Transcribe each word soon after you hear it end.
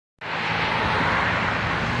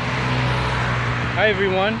Hi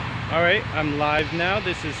everyone. All right, I'm live now.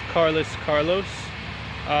 This is Carlos.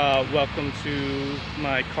 Welcome to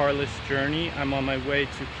my Carless journey. I'm on my way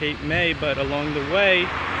to Cape May, but along the way,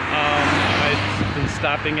 I've been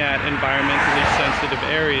stopping at environmentally sensitive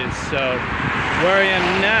areas. So where I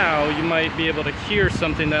am now, you might be able to hear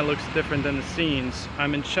something that looks different than the scenes.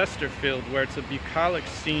 I'm in Chesterfield, where it's a bucolic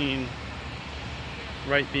scene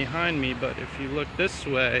right behind me, but if you look this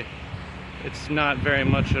way, it's not very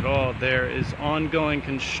much at all. There is ongoing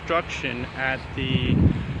construction at the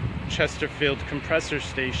Chesterfield compressor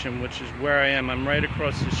station, which is where I am. I'm right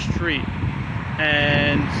across the street.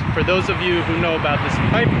 And for those of you who know about this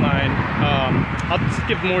pipeline, I'll just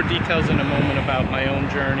give more details in a moment about my own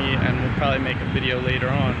journey, and we'll probably make a video later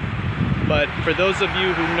on. But for those of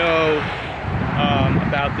you who know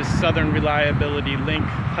about the Southern Reliability Link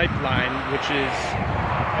pipeline, which is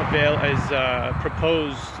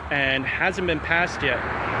proposed and hasn't been passed yet,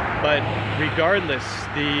 but regardless,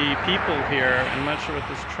 the people here, I'm not sure what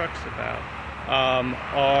this truck's about,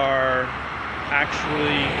 are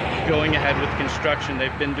actually going ahead with construction.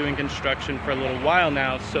 They've been doing construction for a little while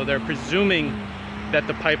now, so they're presuming that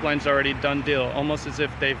the pipeline's already done deal, almost as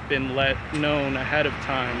if they've been known ahead of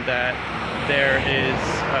time that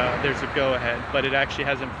there's a go-ahead, but it actually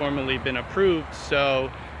hasn't formally been approved. So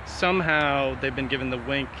somehow they've been given the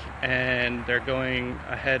wink and they're going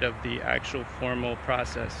ahead of the actual formal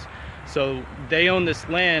process. So they own this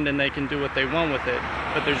land and they can do what they want with it,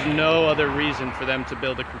 but there's no other reason for them to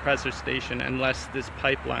build a compressor station unless this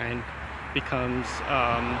pipeline becomes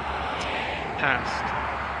passed.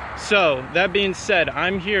 So that being said,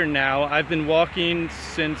 I'm here now. I've been walking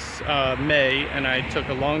since May, and I took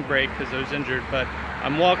a long break because I was injured, but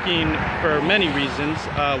I'm walking for many reasons,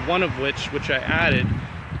 one of which I added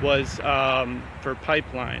was for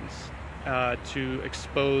pipelines, to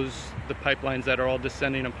expose the pipelines that are all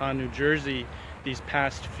descending upon New Jersey these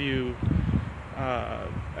past few,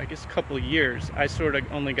 I guess, couple of years. I sort of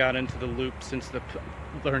only got into the loop since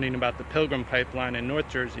learning about the Pilgrim pipeline in North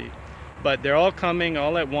Jersey. But they're all coming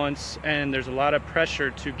all at once, and there's a lot of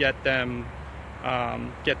pressure to get them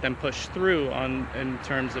pushed through in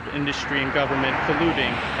terms of industry and government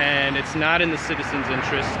colluding. And it's not in the citizens'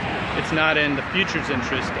 interest, it's not in the future's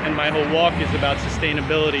interest, and my whole walk is about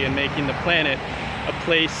sustainability and making the planet a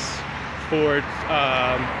place for,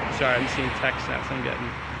 sorry, I'm seeing text now, so I'm getting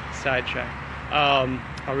sidetracked.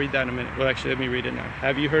 I'll read that in a minute. Well, actually, let me read it now.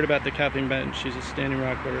 Have you heard about the Kathleen Benton? She's a Standing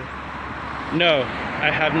Rock voter. No,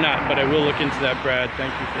 I have not, but I will look into that, Brad.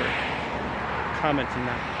 Thank you for commenting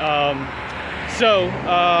that.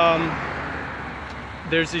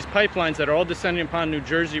 There's these pipelines that are all descending upon New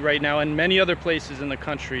Jersey right now and many other places in the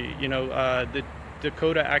country. You know, the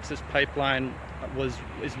Dakota Access Pipeline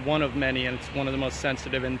is one of many, and it's one of the most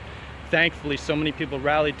sensitive, and thankfully so many people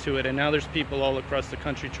rallied to it, and now there's people all across the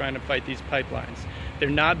country trying to fight these pipelines. They're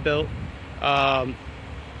not built.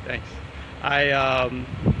 Thanks.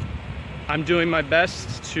 I'm doing my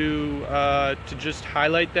best to just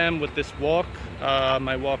highlight them with this walk.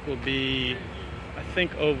 My walk will be, I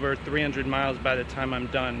think, over 300 miles by the time I'm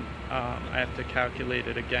done. I have to calculate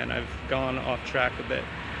it again. I've gone off track a bit.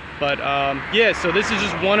 But yeah, so this is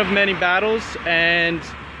just one of many battles, and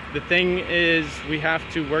the thing is, we have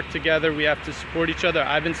to work together. We have to support each other.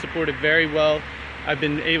 I've been supported very well. I've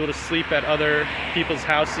been able to sleep at other people's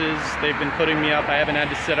houses. They've been putting me up. I haven't had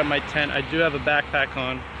to set up my tent. I do have a backpack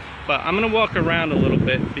on. But I'm gonna walk around a little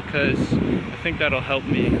bit because I think that'll help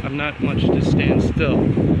me. I'm not much to stand still.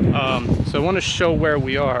 So I want to show where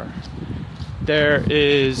we are. There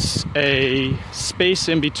is a space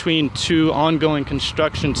in between two ongoing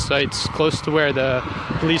construction sites close to where the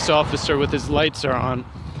police officer with his lights are on.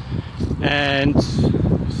 And let's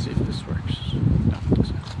see if this works. No, it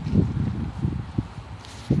doesn't.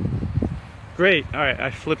 Great. All right,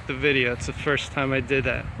 I flipped the video. It's the first time I did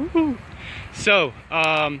that. Woohoo! So,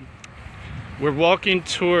 we're walking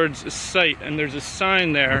towards a site, and there's a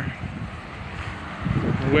sign there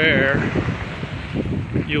where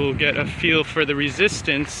you'll get a feel for the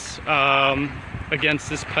resistance against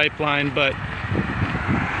this pipeline, but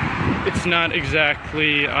it's not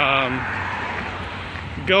exactly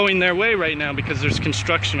going their way right now because there's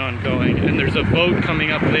construction ongoing, and there's a vote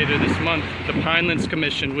coming up later this month. The Pinelands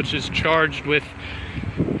Commission, which is charged with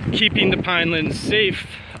keeping the pinelands safe,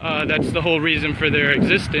 that's the whole reason for their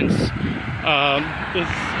existence, is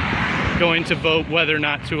going to vote whether or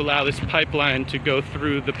not to allow this pipeline to go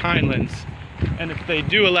through the pinelands. And if they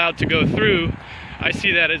do allow it to go through, I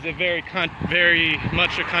see that as a very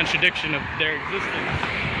much a contradiction of their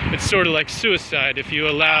existence. It's sort of like suicide if you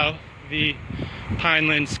allow the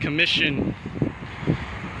Pinelands Commission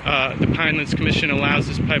the Pinelands Commission allows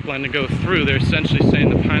this pipeline to go through. They're essentially saying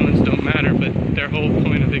the pinelands don't matter, but their whole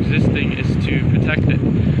point of existing is to protect it.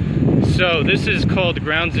 So this is called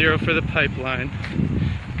ground zero for the pipeline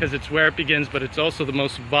because it's where it begins, but it's also the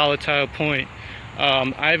most volatile point.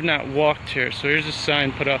 I have not walked here, so here's a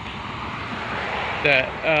sign put up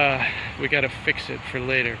that we got to fix it for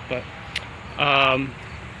later. But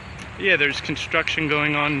yeah, there's construction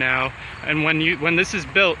going on now, and when this is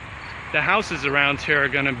built, the houses around here are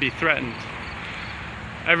going to be threatened.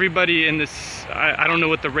 Everybody in this, I don't know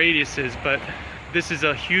what the radius is, but this is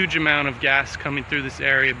a huge amount of gas coming through this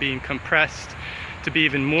area, being compressed to be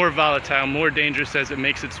even more volatile, more dangerous as it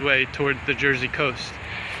makes its way toward the Jersey coast.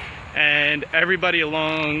 And everybody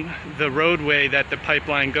along the roadway that the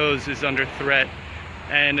pipeline goes is under threat,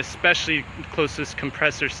 and especially close to this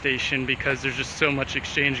compressor station because there's just so much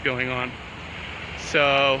exchange going on.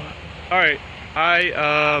 So, alright,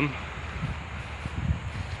 I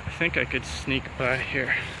think I could sneak by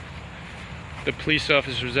here. The police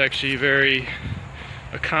officer was actually very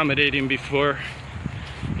accommodating before.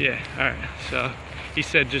 Yeah, alright, so he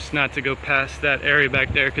said just not to go past that area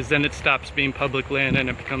back there because then it stops being public land and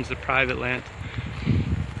it becomes a private land.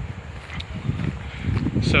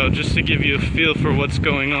 So just to give you a feel for what's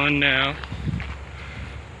going on now.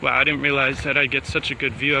 Wow, I didn't realize that I'd get such a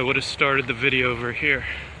good view. I would have started the video over here.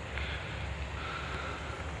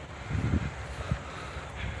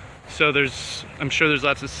 So I'm sure there's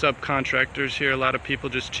lots of subcontractors here, a lot of people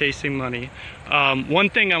just chasing money. One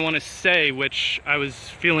thing I want to say, which I was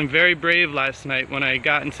feeling very brave last night when I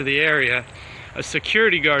got into the area, a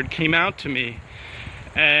security guard came out to me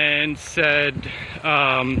and said,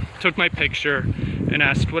 took my picture and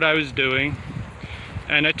asked what I was doing,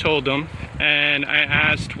 and I told him, and I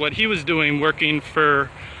asked what he was doing working for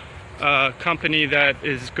a company that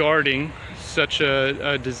is guarding such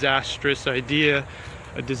a disastrous idea,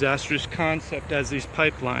 a disastrous concept as these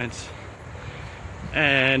pipelines.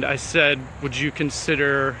 And I said, would you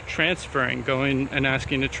consider transferring, going and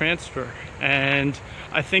asking to transfer? And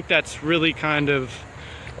I think that's really kind of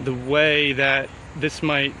the way that this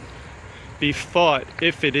might be fought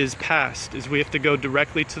if it is passed, is we have to go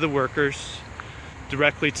directly to the workers,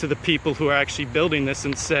 directly to the people who are actually building this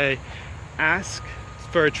and say, ask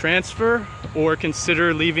for a transfer or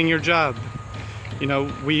consider leaving your job. You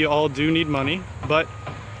know, we all do need money, but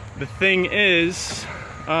the thing is,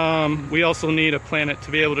 we also need a planet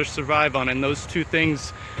to be able to survive on, and those two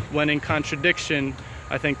things, when in contradiction,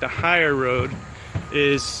 I think the higher road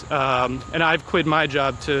is, and I've quit my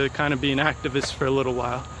job to kind of be an activist for a little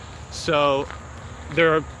while, so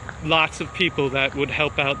there are lots of people that would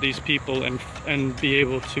help out these people and be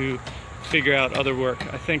able to figure out other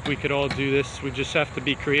work. I think we could all do this, we just have to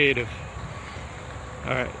be creative.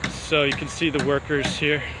 Alright, so you can see the workers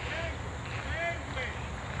here.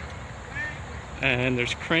 And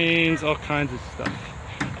there's cranes, all kinds of stuff.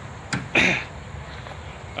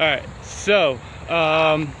 Alright, so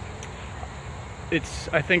it's,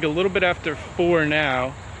 I think, a little bit after 4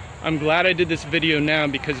 now. I'm glad I did this video now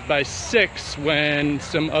because by 6, when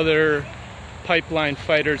some other pipeline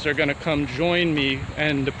fighters are going to come join me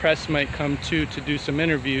and the press might come too to do some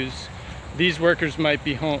interviews, these workers might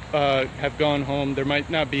be home, have gone home. There might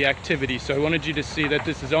not be activity. So I wanted you to see that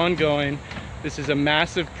this is ongoing. This is a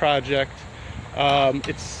massive project.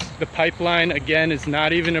 The pipeline, again, is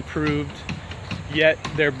not even approved, yet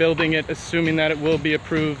they're building it assuming that it will be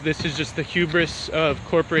approved. This is just the hubris of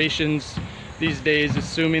corporations these days,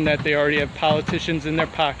 assuming that they already have politicians in their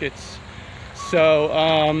pockets. So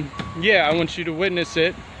yeah, I want you to witness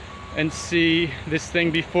it and see this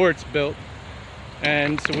thing before it's built.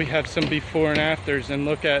 And so we have some before and afters, and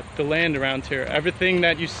look at the land around here. Everything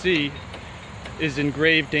that you see is in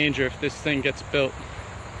grave danger if this thing gets built.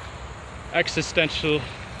 Existential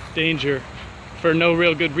danger for no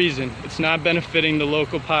real good reason. It's not benefiting the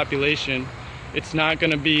local population. It's not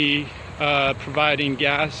going to be providing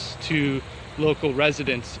gas to local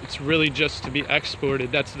residents. It's really just to be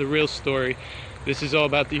exported. That's the real story. This is all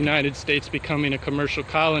about the United States becoming a commercial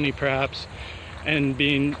colony, perhaps, and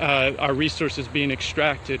being our resources being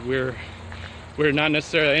extracted. We're not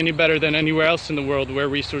necessarily any better than anywhere else in the world where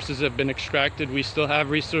resources have been extracted. We still have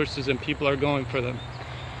resources and people are going for them.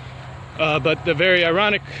 But the very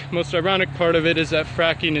ironic, most ironic part of it is that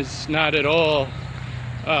fracking is not at all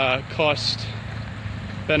cost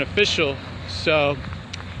beneficial. So,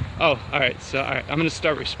 alright, I'm going to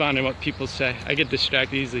start responding to what people say. I get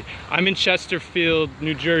distracted easily. I'm in Chesterfield,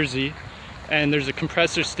 New Jersey, and there's a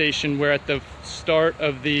compressor station where at the start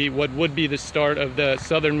of what would be the start of the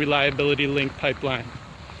Southern Reliability Link pipeline.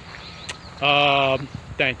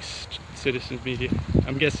 Thanks, Citizens Media.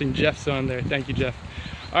 I'm guessing Jeff's on there. Thank you, Jeff.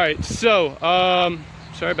 All right, so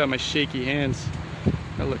sorry about my shaky hands.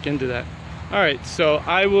 I'll look into that. All right, so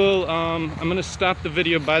I will. I'm gonna stop the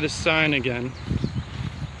video by the sign again,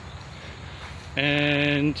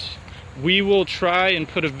 and we will try and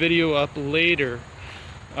put a video up later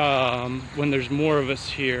when there's more of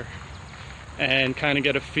us here, and kind of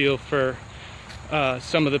get a feel for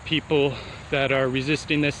some of the people that are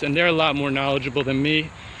resisting this, and they're a lot more knowledgeable than me.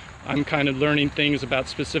 I'm kind of learning things about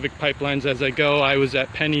specific pipelines as I go. I was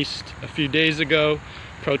at Penn East a few days ago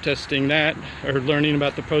protesting that, or learning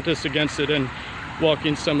about the protests against it and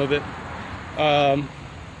walking some of it.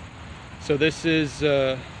 So this is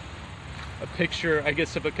a picture, I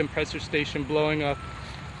guess, of a compressor station blowing up.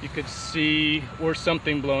 You could see, or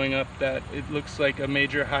something blowing up, that it looks like a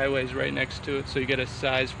major highway is right next to it, so you get a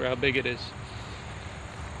size for how big it is.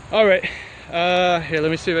 All right, here,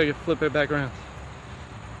 let me see if I can flip it back around.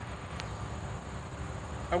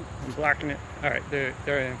 Oh, I'm blocking it. All right, there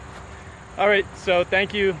I am. All right, so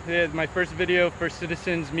thank you. My first video for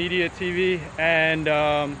Citizens Media TV, and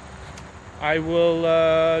I'll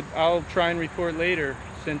try and report later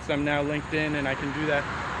since I'm now linked in and I can do that.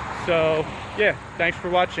 So yeah, thanks for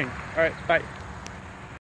watching. All right, bye.